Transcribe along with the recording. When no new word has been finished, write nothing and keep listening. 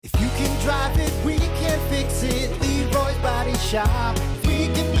drive it, we can fix it. Leroy's Body Shop. We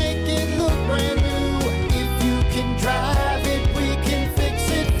can make it look brand new. If you can drive it, we can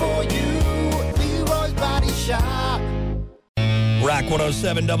fix it for you. Leroy's Body Shop. Rock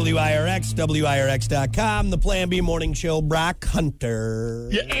 107 WIRX, WIRX.com, the Plan B Morning Show, Brock Hunter.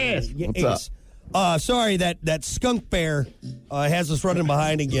 Yes. What's up? Sorry, that skunk bear has us running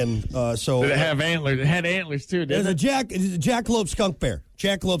behind again. So Did it have antlers? It had antlers, too, didn't it? It's a jackalope skunk bear.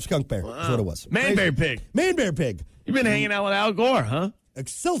 Jackalope skunk bear is what it was. Man-bear pig. Man-bear pig. You've been hanging out with Al Gore, huh?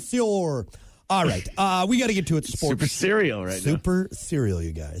 Excelsior. All right, we got to get to it. Sports. Super cereal right now. Super cereal,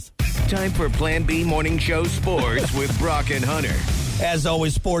 you guys. Time for Plan B Morning Show Sports with Brock and Hunter. As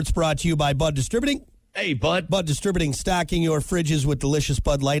always, sports brought to you by Bud Distributing. Hey, Bud. Bud Distributing, stocking your fridges with delicious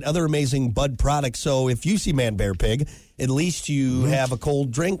Bud Light, other amazing Bud products. So if you see Man Bear Pig, at least you have a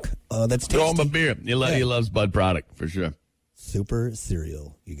cold drink that's tasty. Throw him a beer. He loves Bud product, for sure. Super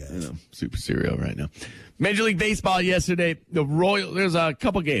cereal, you guys. I know, super cereal right now. Major League Baseball yesterday, there's a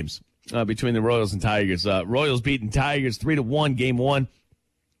couple games between the Royals and Tigers. Royals beating Tigers 3-1, game one.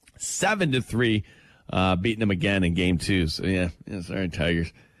 7-3, beating them again in game two. So, yeah, sorry,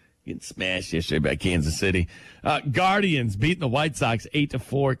 Tigers. Getting smashed yesterday by Kansas City. Guardians beating the White Sox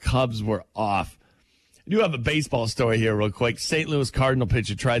 8-4. Cubs were off. I do have a baseball story here real quick. St. Louis Cardinal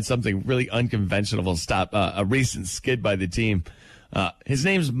pitcher tried something really unconventional to stop a recent skid by the team. His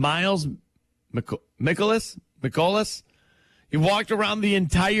name's Miles Mikolas. He walked around the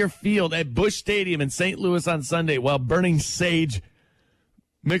entire field at Busch Stadium in St. Louis on Sunday while burning sage.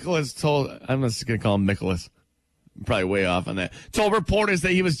 Mikolas told, I'm just going to call him Mikolas. I'm probably way off on that. Told reporters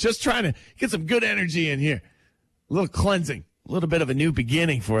that he was just trying to get some good energy in here. A little cleansing. A little bit of a new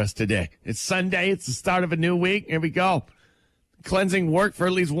beginning for us today. It's Sunday. It's the start of a new week. Here we go. Cleansing worked for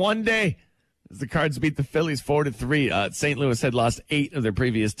at least one day as the Cards beat the Phillies 4-3. St. Louis had lost 8 of their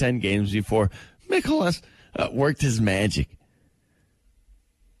previous 10 games before Mikolas worked his magic.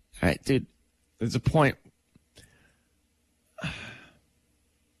 All right, dude, there's a point.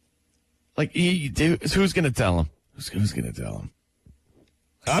 Like, who's going to tell him? Who's going to tell him?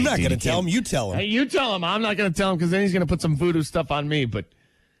 I'm not going to tell him. You tell him. Hey, you tell him. I'm not going to tell him because then he's going to put some voodoo stuff on me. But,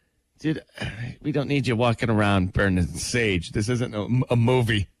 dude, we don't need you walking around burning sage. This isn't a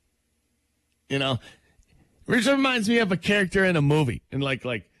movie. You know? It reminds me of a character in a movie. In like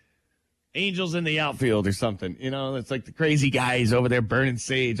Angels in the Outfield or something. You know? It's like the crazy guys over there burning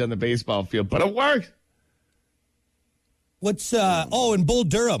sage on the baseball field. But it works. What's in Bull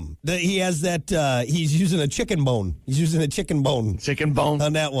Durham, he has that he's using a chicken bone. He's using a chicken bone. Chicken bone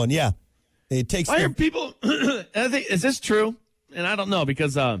on that one, yeah. It takes. Why are people? I think, is this true? And I don't know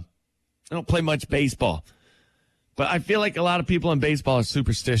because I don't play much baseball, but I feel like a lot of people in baseball are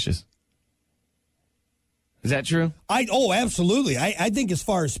superstitious. Is that true? Absolutely. I think as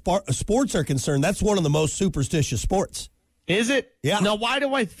far as sports are concerned, that's one of the most superstitious sports. Is it? Yeah. Now, why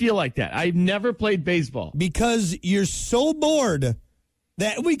do I feel like that? I've never played baseball. Because you're so bored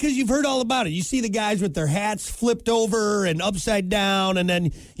because you've heard all about it. You see the guys with their hats flipped over and upside down, and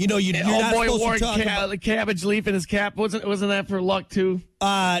then you're not supposed to talk about the cabbage leaf in his cap. Wasn't that for luck too?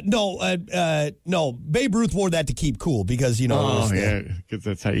 No. Babe Ruth wore that to keep cool because because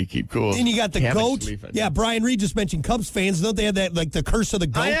that's how you keep cool. And you got the goat. Yeah, Brian Reed just mentioned Cubs fans. Don't they have that like the curse of the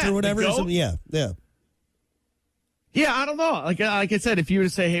goat or whatever? Or something? Yeah. Yeah, I don't know. Like I said, if you were to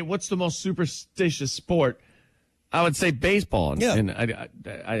say, hey, what's the most superstitious sport? I would say baseball. Yeah. And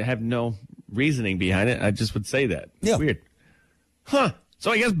I have no reasoning behind it. I just would say that. It's weird. Huh.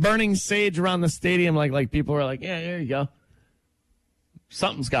 So I guess burning sage around the stadium, like people are like, yeah, there you go.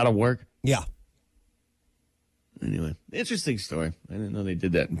 Something's got to work. Yeah. Anyway, interesting story. I didn't know they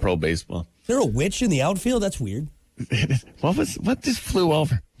did that in pro baseball. Is there a witch in the outfield? That's weird. What just flew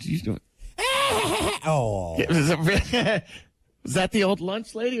over? Did you do it? Oh. Was that the old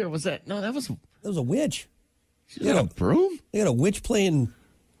lunch lady, or was that? No, that was a witch. She had a broom? They got a witch playing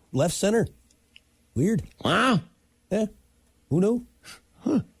left center. Weird. Wow. Yeah. Who knew?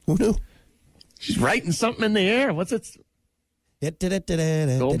 Huh. Who knew? She's writing something in the air. What's it?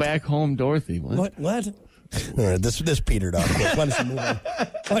 Go back home, Dorothy. What? All right, this petered out. Why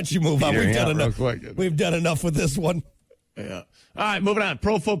don't you move on? We've done enough with this one. Yeah. All right, moving on.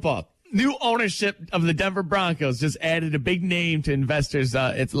 Pro football. New ownership of the Denver Broncos just added a big name to investors.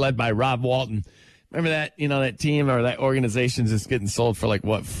 It's led by Rob Walton. Remember that, that team or that organization is getting sold for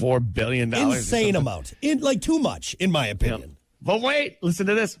 $4 billion? Insane amount. Too much, in my opinion. Yeah. But wait, listen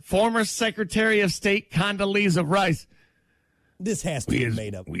to this. Former Secretary of State Condoleezza Rice. This has to be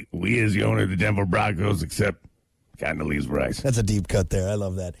made up. We as the owner of the Denver Broncos accept Condoleezza Rice. That's a deep cut there. I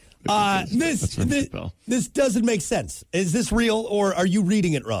love that. This doesn't make sense. Is this real or are you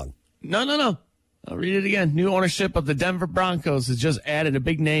reading it wrong? No. I'll read it again. New ownership of the Denver Broncos has just added a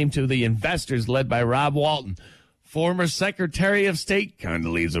big name to the investors led by Rob Walton, former Secretary of State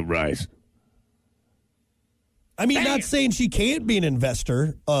Condoleezza Rice. I mean, not saying she can't be an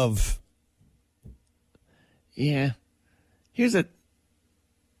investor of. Yeah. Here's the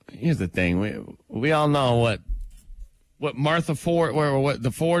thing. We all know what Martha Ford, or what the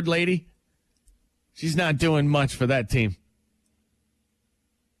Ford lady, she's not doing much for that team.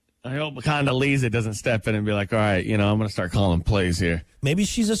 I hope Condoleezza doesn't step in and be like, all right, I'm going to start calling plays here. Maybe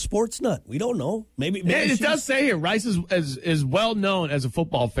she's a sports nut. We don't know. Maybe it does say here, Rice is well known as a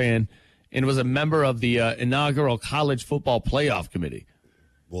football fan and was a member of the inaugural college football playoff committee.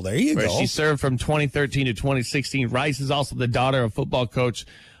 Well, there you go. She served from 2013 to 2016. Rice is also the daughter of a football coach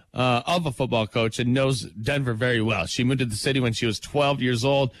and knows Denver very well. She moved to the city when she was 12 years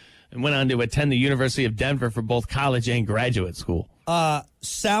old and went on to attend the University of Denver for both college and graduate school.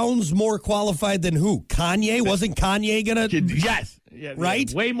 Sounds more qualified than who? Kanye? Wasn't Kanye gonna? Yes. Right?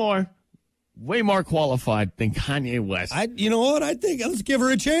 Yeah. Way more qualified than Kanye West. You know what? I think let's give her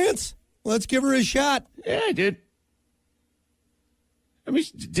a chance. Let's give her a shot. Yeah, dude. I mean,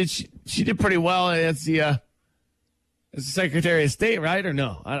 she did pretty well as the Secretary of State, right? Or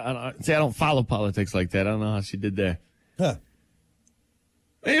no? I don't follow politics like that. I don't know how she did there. Huh.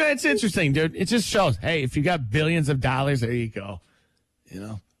 Anyway, it's interesting, dude. It just shows, hey, if you got billions of dollars, there you go.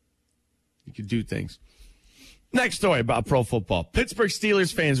 You can do things. Next story about pro football. Pittsburgh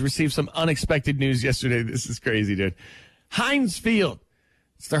Steelers fans received some unexpected news yesterday. This is crazy, dude. Heinz Field.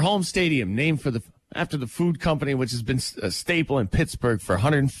 It's their home stadium, named after the food company, which has been a staple in Pittsburgh for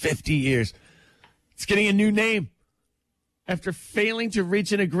 150 years. It's getting a new name. After failing to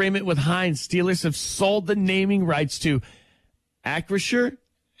reach an agreement with Heinz, Steelers have sold the naming rights to Acrisure?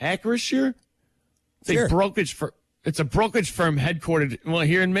 Sure. It's a brokerage firm headquartered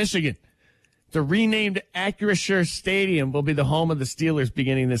here in Michigan. The renamed Acrisure Stadium will be the home of the Steelers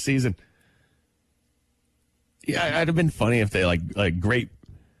beginning this season. Yeah, it'd have been funny if they like great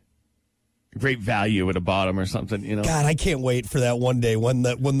value at the bottom or something, God, I can't wait for that one day when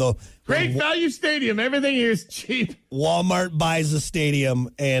the great value stadium. Everything here is cheap. Walmart buys a stadium,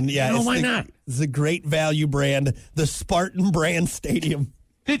 and why not? It's a great value brand, the Spartan brand stadium.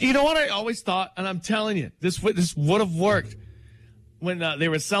 You know what I always thought, and I'm telling you, this would have worked when they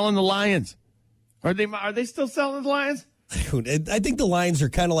were selling the Lions. Are they still selling the Lions? I think the Lions are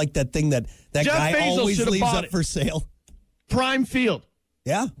kind of like that thing that Jeff guy Bezos always leaves up it. for sale. Prime Field.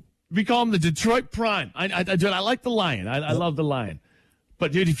 Yeah. We call them the Detroit Prime. I like the Lion. I love the Lion.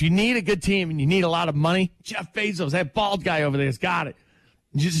 But, dude, if you need a good team and you need a lot of money, Jeff Bezos, that bald guy over there, has got it.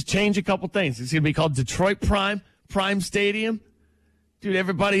 You just change a couple things. It's going to be called Detroit Prime Stadium. Dude,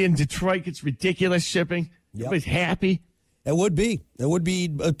 everybody in Detroit gets ridiculous shipping. Yep. Everybody's happy. It would be. It would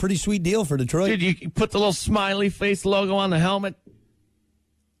be a pretty sweet deal for Detroit. Dude, you put the little smiley face logo on the helmet.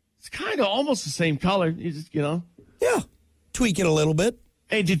 It's kind of almost the same color. You just, Yeah. Tweak it a little bit.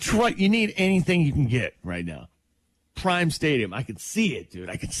 Hey, Detroit, you need anything you can get right now. Prime Stadium. I can see it,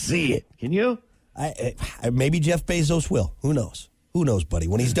 dude. I can see it. Can you? Maybe Jeff Bezos will. Who knows? Who knows, buddy?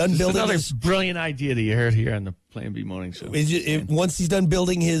 When he's done building another brilliant idea that you heard here on the Plan B Morning Show. Once he's done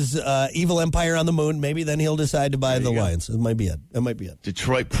building his evil empire on the moon, maybe then he'll decide to buy the Lions. It might be it.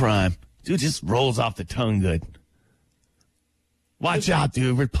 Detroit Prime. Dude, just rolls off the tongue good. Watch out,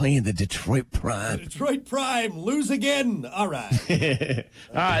 dude. We're playing the Detroit Prime. Detroit Prime. Lose again. All right.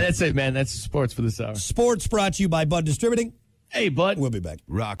 All right, that's it, man. That's sports for this hour. Sports brought to you by Bud Distributing. Hey, Bud. We'll be back.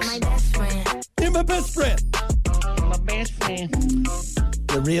 Rocks. My best friend. You're my best friend. My best friend.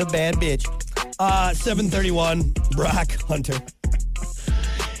 The real bad bitch. 7:31. Brock Hunter.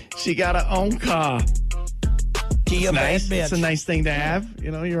 She got her own car. She a Nice. bad bitch. It's a nice thing to have.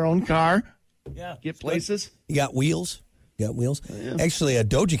 Your own car. Yeah. Get places. You got wheels. Yeah. Actually, a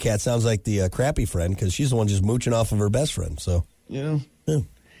Doja Cat sounds like the crappy friend because she's the one just mooching off of her best friend. So, Yeah. yeah.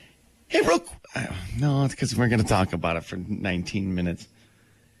 Hey, no, it's because we're going to talk about it for 19 minutes.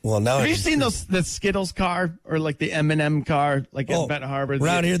 Well, now Have you seen the Skittles car or like the M&M car, like at Benton Harbor?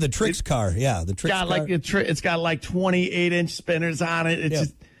 Around here, the Trix car. Yeah, the Trix car. It's got like 28-inch spinners on it. It's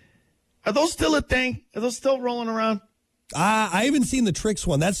just, are those still a thing? Are those still rolling around? I haven't seen the Trix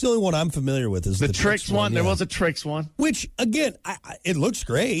one. That's the only one I'm familiar with. Is the Trix one? There was a Trix one. Which, again, it looks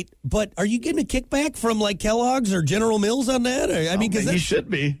great, but are you getting a kickback from like Kellogg's or General Mills on that? I mean, because you should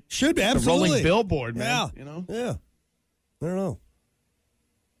be. Should be, absolutely. A rolling billboard, man. Yeah. Yeah. I don't know.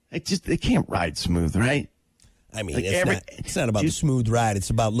 They can't ride smooth, right? I mean, it's not about the smooth ride.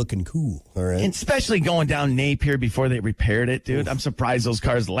 It's about looking cool, all right? And especially going down Napier before they repaired it, dude. I'm surprised those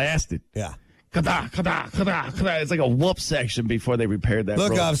cars lasted. Yeah. Kada, kada, kada, kada. It's like a whoop section before they repaired that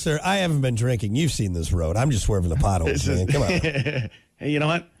Look, road. officer, I haven't been drinking. You've seen this road. I'm just swerving the potholes, man. Come on. Hey, you know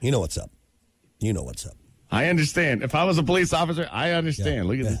what? You know what's up. You know what's up. I understand. If I was a police officer, I understand. Yeah,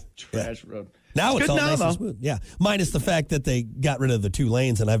 Look at yeah, this trash road. Now it's good all now, nice though. and smooth. Yeah. Minus the fact that they got rid of the 2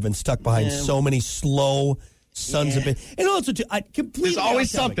 lanes, and I've been stuck behind so many slow sons of bitch. And also, too, I completely. There's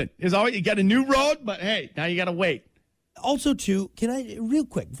always off topic. something. There's always, you got a new road, but hey, now you got to wait. Also, too, can I, real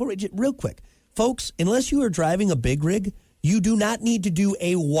quick, folks, unless you are driving a big rig, you do not need to do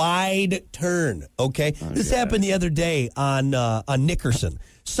a wide turn, okay? This happened the other day on Nickerson.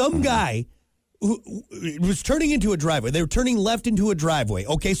 Some guy who was turning into a driveway. They were turning left into a driveway,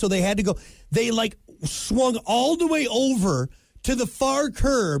 okay? So they had to go. They, swung all the way over to the far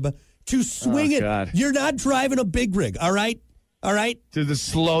curb to swing it. God. You're not driving a big rig, all right? All right? To the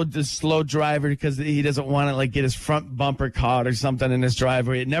slow driver because he doesn't want to get his front bumper caught or something in his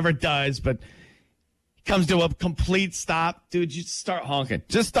driveway. It never does, but he comes to a complete stop. Dude, you start honking.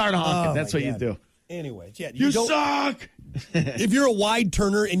 Just start honking. That's what you do. Anyways, yeah. You suck! If you're a wide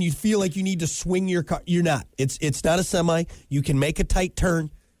turner and you feel like you need to swing your car, you're not. It's not a semi. You can make a tight turn,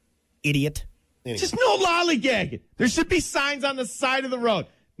 idiot. Anyway. Just no lollygagging. There should be signs on the side of the road.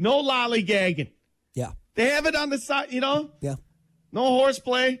 No lollygagging. Yeah. They have it on the side, Yeah. No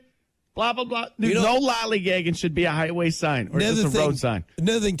horseplay, blah, blah, blah. Dude, no lollygagging should be a highway sign or just a road sign.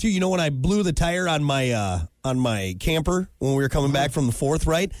 Another thing, too, when I blew the tire on my camper when we were coming back from the 4th,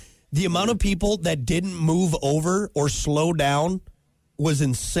 right? The amount of people that didn't move over or slow down was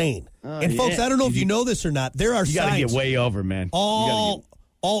insane. And, folks, I don't know if you know this or not. There are signs. You got to get way over, man.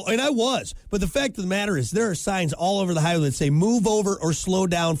 And I was. But the fact of the matter is there are signs all over the highway that say move over or slow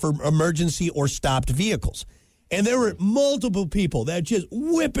down for emergency or stopped vehicles. And there were multiple people that just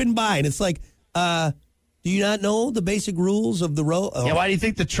whipping by. And it's like, do you not know the basic rules of the road? Oh. Yeah, why do you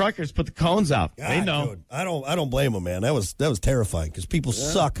think the truckers put the cones out? God, they know. Dude, I don't blame them, man. That was terrifying because people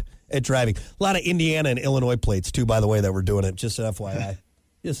suck at driving. A lot of Indiana and Illinois plates, too, by the way, that were doing it. Just an FYI.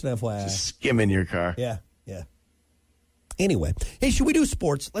 Just skimming your car. Yeah. Anyway, hey, should we do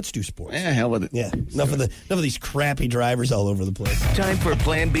sports? Let's do sports. Yeah, hell with it. Yeah, enough of these crappy drivers all over the place. Time for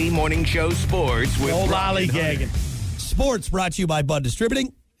Plan B Morning Show Sports with No Brock and lollygagging. Sports brought to you by Bud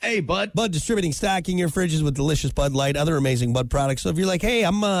Distributing. Hey, Bud. Bud Distributing, stocking your fridges with delicious Bud Light, other amazing Bud products. So if you're like, hey,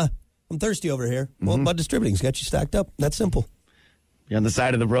 I'm thirsty over here, well, Bud Distributing's got you stocked up. That's simple. You're on the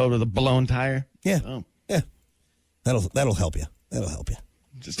side of the road with a blown tire. Yeah, Oh. yeah. That'll help you. That'll help you.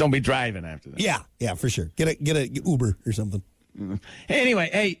 Just don't be driving after that. Yeah, for sure. Get a Uber or something.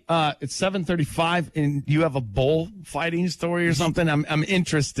 Anyway, it's 7:35, and you have a bull fighting story or something. I'm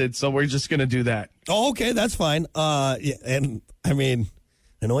interested, so we're just gonna do that. Oh, okay, that's fine. Yeah, and I mean,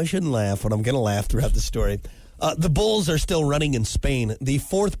 I know I shouldn't laugh, but I'm gonna laugh throughout the story. The bulls are still running in Spain. The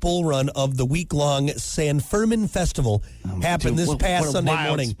 4th bull run of the week-long San Fermin Festival happened this past what a Sunday wild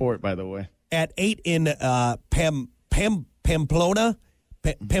morning sport, by the way. at 8 in Pamplona.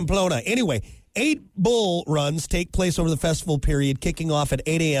 Pamplona. Anyway, 8 bull runs take place over the festival period, kicking off at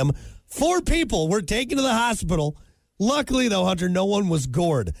 8 a.m. 4 people were taken to the hospital. Luckily, though, Hunter, no one was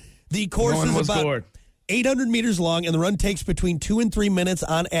gored. The course is about 800 meters long, and the run takes between 2 and 3 minutes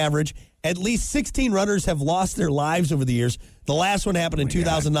on average. At least 16 runners have lost their lives over the years. The last one happened in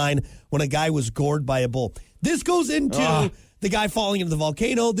 2009 when a guy was gored by a bull. This goes into the guy falling into the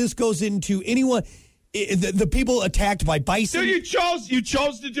volcano. This goes into anyone, the people attacked by bison. Dude, you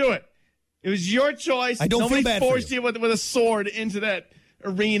chose to do it. It was your choice. I don't feel bad for forced you with a sword into that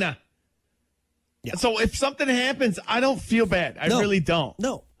arena. Yeah. So if something happens, I don't feel bad. I really don't.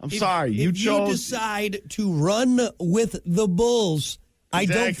 No. I'm sorry. You chose. You decide to run with the bulls.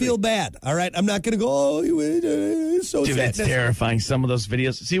 Exactly. I don't feel bad. All right. I'm not going to go, it's so Dude, sad. that's terrifying. Some of those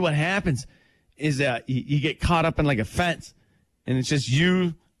videos. See, what happens is that you get caught up in like a fence, and it's just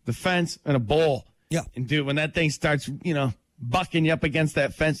you, the fence, and a bull. Yeah. And dude, when that thing starts, bucking you up against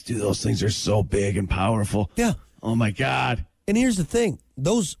that fence, dude, those things are so big and powerful. Yeah. Oh my God. And here's the thing.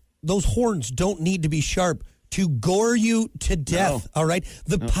 Those horns don't need to be sharp to gore you to death. No. All right.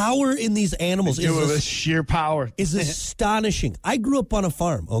 The power in these animals is sheer power. is astonishing. I grew up on a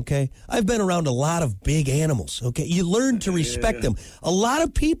farm. Okay. I've been around a lot of big animals. Okay. You learn to respect them. A lot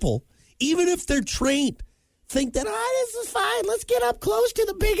of people, even if they're trained, think that, this is fine. Let's get up close to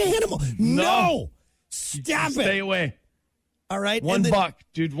the big animal. No. Stop it. Stay away. All right. One buck,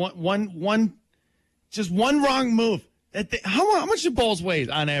 dude. Just one wrong move. How much do bulls weigh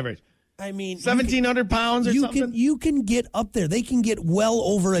on average? I mean, 1,700 pounds or something? You can get up there. They can get well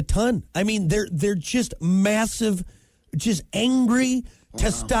over a ton. I mean, they're just massive, just angry,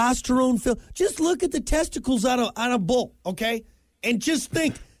 testosterone filled. Just look at the testicles on a bull, okay? And just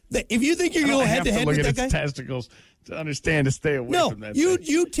think, If you think you're going to go head to head with look that at guy, his testicles to understand to stay away from that.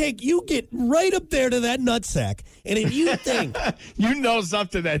 you get right up there to that nutsack, and if you think you know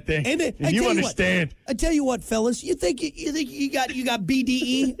something that thing, and you understand. I tell you what, fellas, you think you got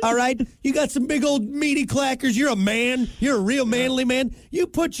BDE, all right? You got some big old meaty clackers. You're a man. You're a real manly man. You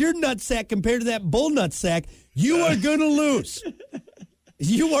put your nutsack compared to that bull nutsack, you are gonna lose.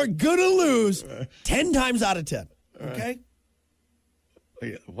 You are gonna lose 10 times out of 10. Okay.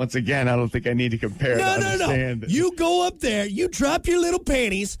 Once again, I don't think I need to compare. No. You go up there, you drop your little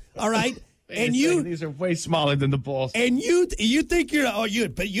panties, all right, and these are way smaller than the balls. And you think you're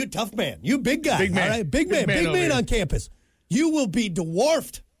a tough man, you big guy, big man, all right, big man on campus. You will be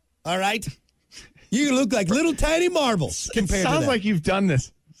dwarfed, all right. You look like little tiny marbles compared to that. Sounds like you've done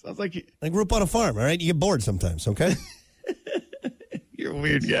this. Sounds like you. I grew up on a farm, all right. You get bored sometimes, okay. You're a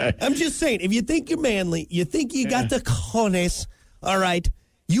weird guy. I'm just saying, if you think you're manly, you think you got the cojones, all right,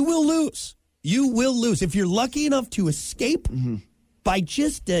 you will lose. You will lose. If you're lucky enough to escape by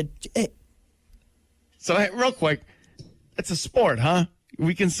just So, hey, real quick, it's a sport, huh? Are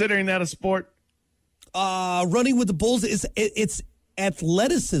we considering that a sport? Running with the bulls, it's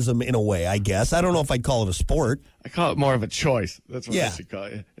athleticism in a way, I guess. I don't know if I'd call it a sport. I call it more of a choice. That's what I should call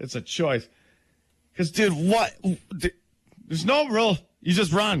it. It's a choice. Because, dude, there's no rule. You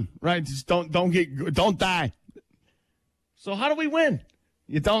just run, right? Just don't die. So how do we win?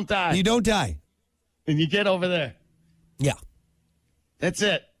 You don't die. You don't die. And you get over there. Yeah. That's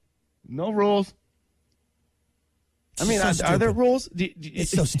it. No rules. I mean, so are there rules? It's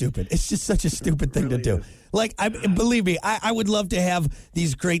so stupid. It's just such a stupid thing to do. Like, believe me, I would love to have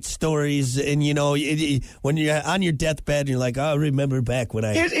these great stories. And, you know, when you're on your deathbed, you're like, oh, remember back when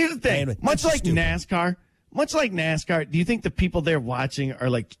I... Here's the thing. Much like NASCAR, do you think the people there watching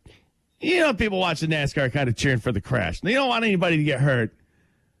are like... You know, people watching NASCAR are kind of cheering for the crash. They don't want anybody to get hurt.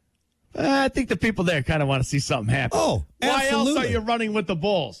 I think the people there kind of want to see something happen. Oh, absolutely. Why else are you running with the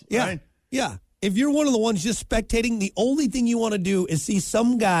bulls? Yeah, right? yeah. If you're one of the ones just spectating, the only thing you want to do is see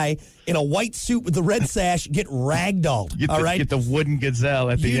some guy in a white suit with the red sash get ragdolled. Get the wooden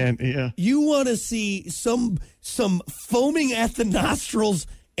gazelle at the end. Yeah. You want to see some foaming at the nostrils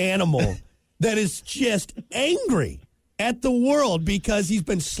animal that is just angry at the world because he's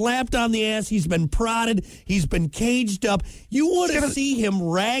been slapped on the ass, he's been prodded, he's been caged up. You want to see him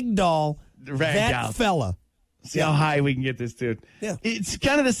ragdoll that fella. See how high we can get this dude. Yeah. It's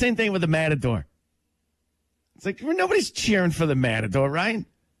kind of the same thing with the Matador. It's like nobody's cheering for the Matador, right?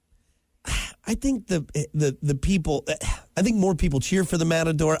 I think the people. I think more people cheer for the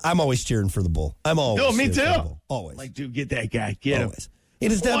Matador. I'm always cheering for the bull. I'm always. Oh, me too. For the bull. Always. Like, dude, get that guy. Get always. him.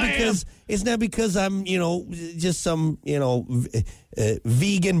 It is not because I'm, just some,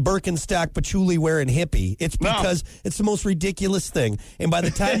 vegan Birkenstock patchouli wearing hippie. It's because it's the most ridiculous thing. And by the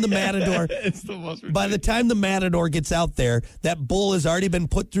time the Matador, gets out there, that bull has already been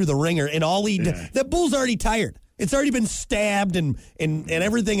put through the ringer, and that bull's already tired. It's already been stabbed and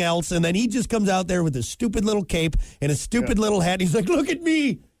everything else, and then he just comes out there with his stupid little cape and his stupid little hat. And he's like, "Look at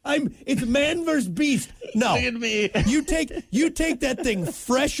me. It's man versus beast." No. Look at me. You take that thing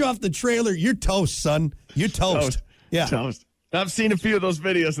fresh off the trailer, you're toast, son. You're toast. Yeah. Toast. I've seen a few of those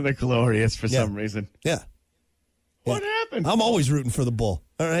videos and they're glorious for some reason. Yeah. What happened? I'm always rooting for the bull.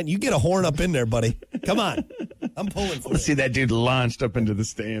 All right, you get a horn up in there, buddy. Come on. I'm pulling for it. Let's see that dude launched up into the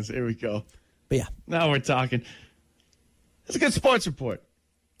stands. Here we go. But yeah. Now we're talking. That's a good sports report.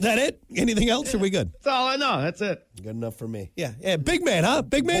 Is that it? Anything else? Or are we good? That's all I know. That's it. Good enough for me. Yeah. Big man, huh?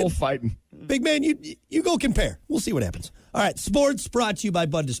 Big man. Bullfighting. Big man, you go compare. We'll see what happens. All right, sports brought to you by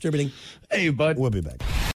Bud Distributing. Hey, Bud. We'll be back.